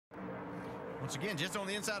Once again, just on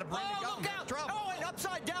the inside of Brandon. Oh, look out! Trouble. Oh, and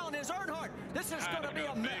upside down is Earnhardt. This is going to be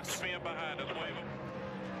a mess.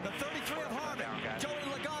 The 33 of Harvick, Joey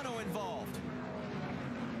Logano involved.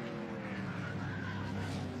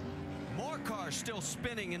 More cars still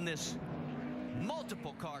spinning in this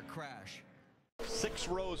multiple car crash. 6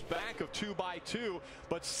 rows back of 2x2,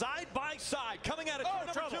 but side by side, coming out of turn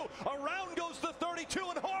number 2. Around goes the 32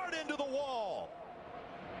 and hard into the wall.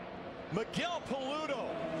 Miguel Paludo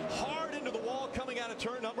hard into the wall coming out of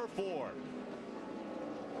turn number 4.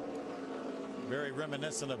 Very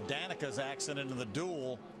reminiscent of Danica's accident in the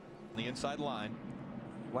duel. The inside line.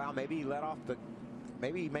 Wow, maybe he let off the,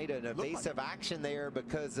 maybe he made an evasive action there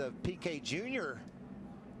because of PK Jr.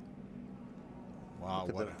 Wow,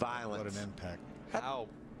 what an impact. How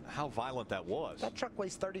violent that was. That truck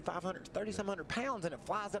weighs 3,700 pounds, and it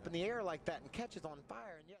flies up in the air like that and catches on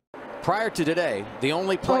fire. And yet Prior to today, the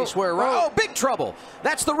only place where big trouble.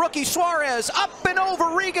 That's the rookie Suarez up and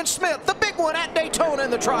over Regan Smith, the big one at Daytona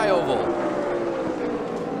in the Tri-Oval.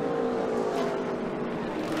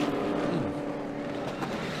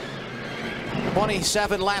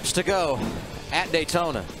 27 laps to go at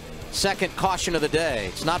Daytona. Second caution of the day.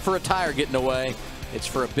 It's not for a tire getting away. It's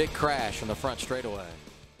for a big crash on the front straightaway.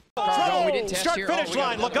 Start-finish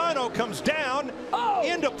line. Logano comes down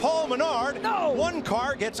into Paul Menard. One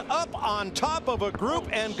car gets up on top of a group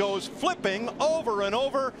and goes flipping over and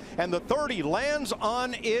over, and the 30 lands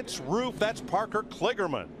on its roof. That's Parker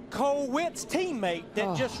Kligerman. Cole Witt's teammate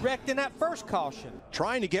that just wrecked in that first caution.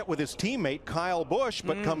 Trying to get with his teammate Kyle Busch,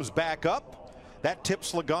 but comes back up. That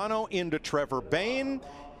tips Logano into Trevor Bayne.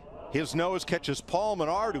 His nose catches Paul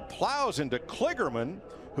Menard, who plows into Kligerman,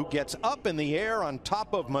 who gets up in the air on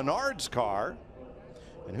top of Menard's car.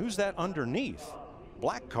 And who's that underneath?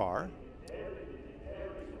 Black car.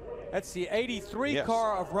 That's the 83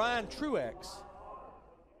 car of Ryan Truex.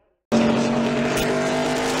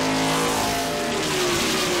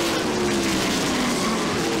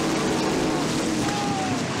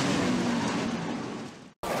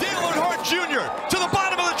 Dale Earnhardt Jr. to the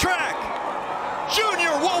bottom of the track.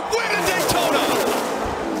 Jr. will win at Daytona.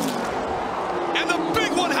 And the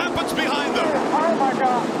big one happens behind them. Oh my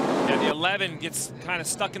God. Yeah, the 11 gets kind of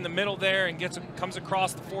stuck in the middle there and comes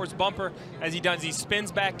across the Ford's bumper. As he does, he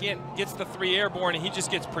spins back in, gets the 3 airborne, and he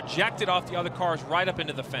just gets projected off the other cars right up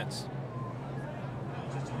into the fence.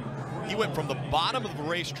 He went from the bottom of the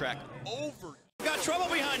racetrack over. Got trouble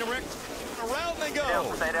behind him, Rick. Around they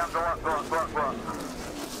go. Stay down, go up.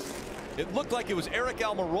 It looked like it was Eric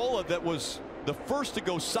Almirola that was the first to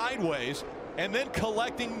go sideways, and then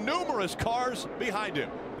collecting numerous cars behind him.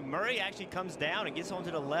 Murray actually comes down and gets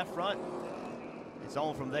onto the left front. It's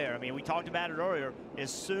on from there. I mean, we talked about it earlier.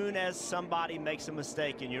 As soon as somebody makes a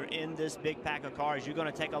mistake and you're in this big pack of cars, you're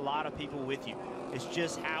going to take a lot of people with you. It's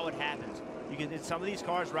just how it happens. You can, some of these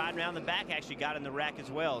cars riding around the back actually got in the wreck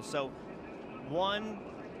as well. So one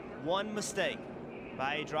mistake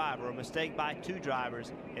by a driver, or a mistake by 2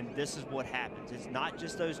 drivers, and this is what happens. It's not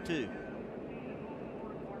just those 2.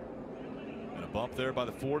 And a bump there by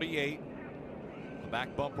the 48. The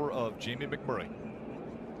back bumper of Jamie McMurray.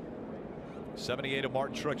 78 of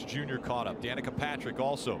Martin Truex Jr. caught up. Danica Patrick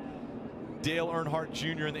also. Dale Earnhardt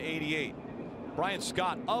Jr. in the 88. Brian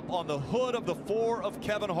Scott up on the hood of the 4 of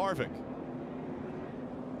Kevin Harvick.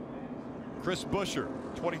 Chris Buescher,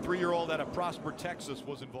 23-year-old out of Prosper, Texas,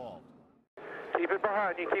 was involved. Keep it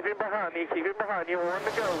behind you, keep it behind you, keep it behind you. One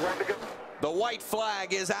to go. The white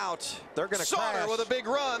flag is out. They're going to crash. With a big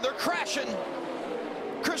run. They're crashing.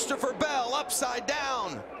 Christopher Bell upside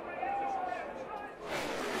down.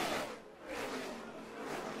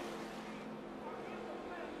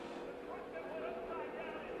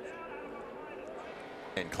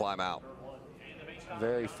 And climb out.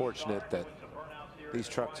 very fortunate that these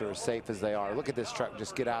trucks are as safe as they are. Look at this truck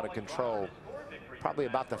just get out of control. Probably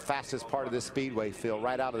about the fastest part of this speedway, Phil,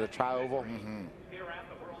 right out of the tri-oval.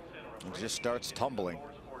 It just starts tumbling.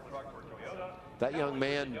 That young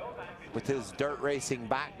man with his dirt racing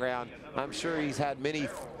background, I'm sure he's had many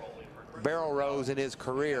barrel rolls in his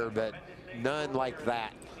career, but none like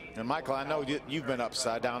that. And Michael, I know you've been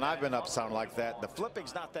upside down. I've been upside down like that. The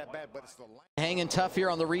flipping's not that bad, but it's the hanging tough here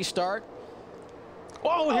on the restart.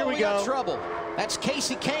 Oh, here we go. Got trouble. That's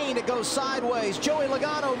Casey Kane that goes sideways. Joey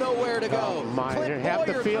Logano nowhere to go. Oh my! Clint Half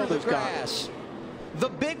the Boyer field through is the grass. The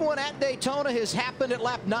big one at Daytona has happened at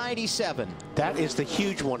lap 97. That is the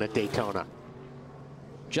huge one at Daytona.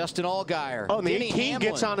 Justin Allgaier. Oh, and the Denny 18 Hamlin,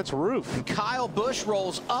 gets on its roof. And Kyle Busch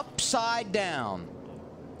rolls upside down.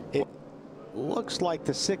 It looks like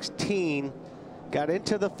the 16 got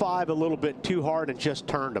into the 5 a little bit too hard and just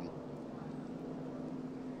turned him.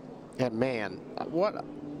 And man, what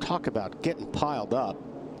Talk about getting piled up.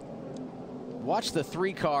 Watch the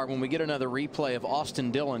 3-car when we get another replay of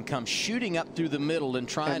Austin Dillon come shooting up through the middle and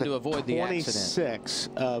trying to avoid the accident. 26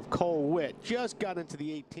 of Cole Witt just got into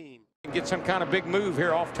the 18. Get some kind of big move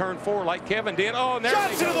here off turn 4 like Kevin did. Oh, and there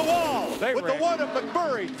shots into the wall with the one of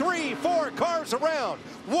McMurray. 3, 4 cars around.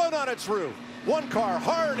 One on its roof. One car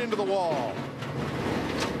hard into the wall.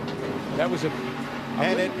 That was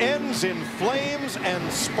and it ends in flames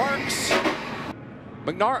and sparks.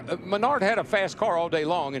 Menard had a fast car all day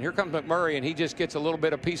long, and here comes McMurray, and he just gets a little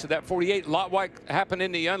bit of piece of that 48. A lot like happened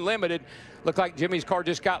in the Unlimited. Looked like Jimmy's car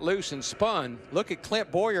just got loose and spun. Look at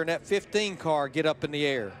Clint Boyer in that 15 car get up in the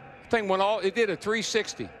air. Thing went all, it did a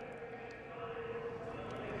 360.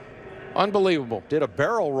 Unbelievable. Did a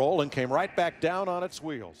barrel roll and came right back down on its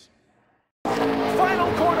wheels.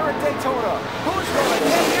 Final corner at Daytona. Who's going to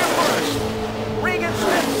get here first? Regan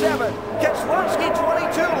Smith 7, Keselowski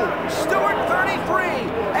 22, Stewart 33,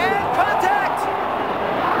 and contact!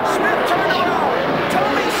 Smith turned around.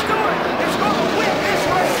 Tommy Stewart is going to win this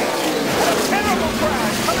race. A terrible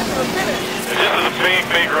crash coming to the finish. This is a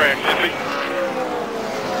big wreck.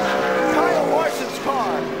 Kyle Larson's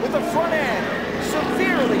car with the front end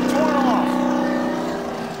severely torn off.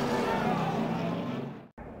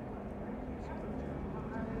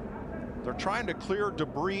 They're trying to clear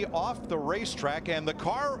debris off the racetrack, and the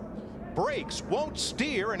car brakes, won't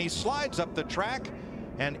steer, and he slides up the track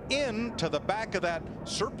and into the back of that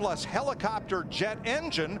surplus helicopter jet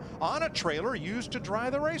engine on a trailer used to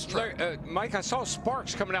dry the racetrack. Mike, I saw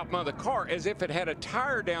sparks coming out from the car as if it had a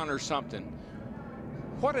tire down or something.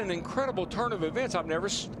 What an incredible turn of events. I've never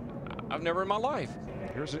in my life.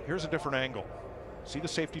 Here's a different angle. See the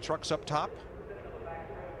safety trucks up top?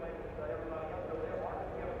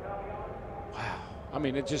 I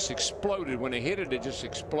mean, it just exploded. When it hit it, it just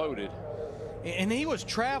exploded. And he was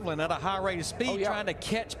traveling at a high rate of speed, trying to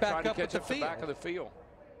catch back up with the field. Back of the field.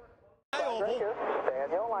 Stay on the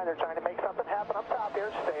yellow line. They're trying to make something happen up top here.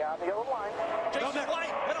 Stay on the yellow line. Jason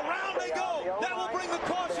White, and around they go. That will bring the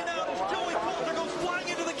caution out as Joey Coulter goes flying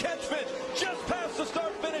into the catch pit just past the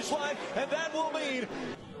start-finish line, and that will mean.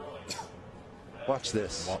 Watch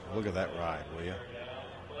this. Look at that ride, will you?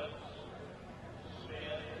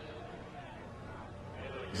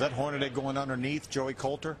 Is that Hornaday going underneath Joey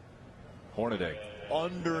Coulter? Hornaday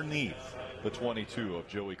underneath the 22 of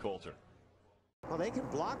Joey Coulter. Well, they can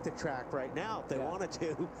block the track right now if they wanted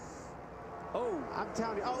to. Oh, I'm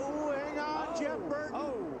telling you. Oh, hang on, Jeff Burton.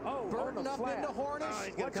 Burton up into Hornish. Oh,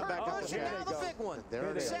 he's going to come back up the now the big one.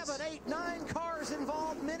 There it is. 7, 8, 9 cars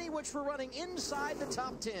involved, many which were running inside the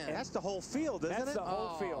top 10. And that's the whole field, isn't it? That's the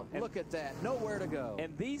whole field. And look at that. Nowhere to go.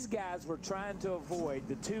 And these guys were trying to avoid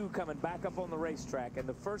the two coming back up on the racetrack. And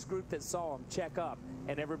the first group that saw them check up,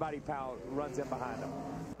 and everybody runs in behind them.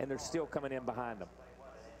 And they're still coming in behind them.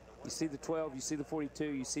 You see the 12, you see the 42,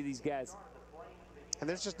 you see these guys. And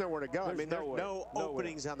there's just nowhere to go. I mean, there's no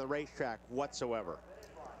openings on the racetrack whatsoever.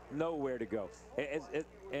 Nowhere to go. And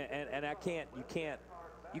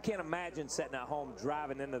you can't imagine sitting at home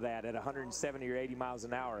driving into that at 170 or 80 miles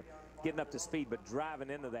an hour, getting up to speed, but driving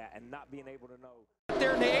into that and not being able to know.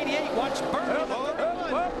 There in the 88, watch Burton.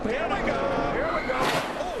 Here we go. Here we go.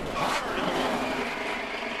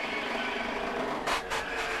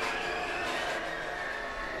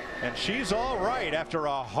 And she's all right after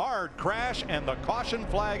a hard crash, and the caution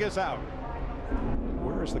flag is out.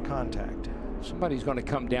 Where is the contact? Somebody's going to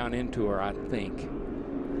come down into her, I think.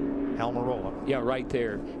 Almirola. Yeah, right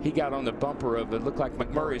there. He got on the bumper of it. Looked like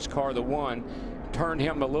McMurray's car, the one, turned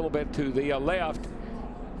him a little bit to the left.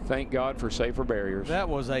 Thank God for safer barriers. That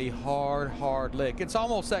was a hard lick. It's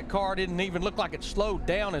almost that car didn't even look like it slowed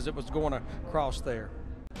down as it was going across there.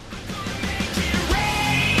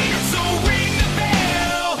 So